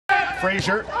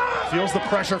Frazier feels the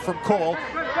pressure from Cole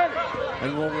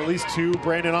and will release to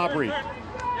Brandon Aubrey.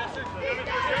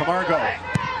 Camargo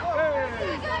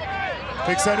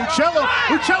takes out Uccello.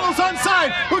 Uccello's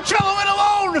onside. Uccello in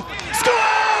alone.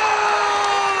 Scores!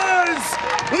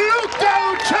 Luca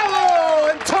Uccello,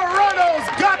 and Toronto's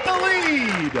got the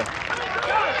lead.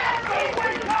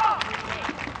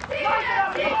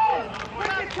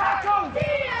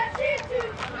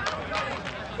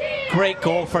 Great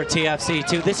goal for TFC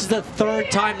too. This is the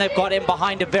third time they've got in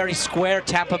behind a very square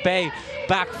Tampa Bay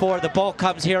back four. The ball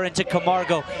comes here into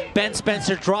Camargo. Ben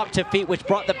Spencer dropped to feet, which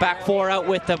brought the back four out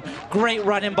with them. Great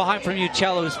run in behind from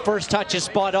Uccello. His first touch is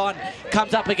spot on.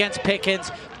 Comes up against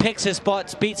Pickens, picks his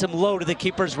spots, beats him low to the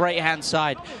keeper's right-hand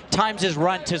side. Times his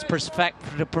run to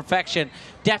perfection.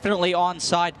 Definitely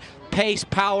onside. Pace,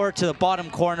 power to the bottom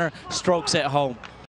corner, strokes it home.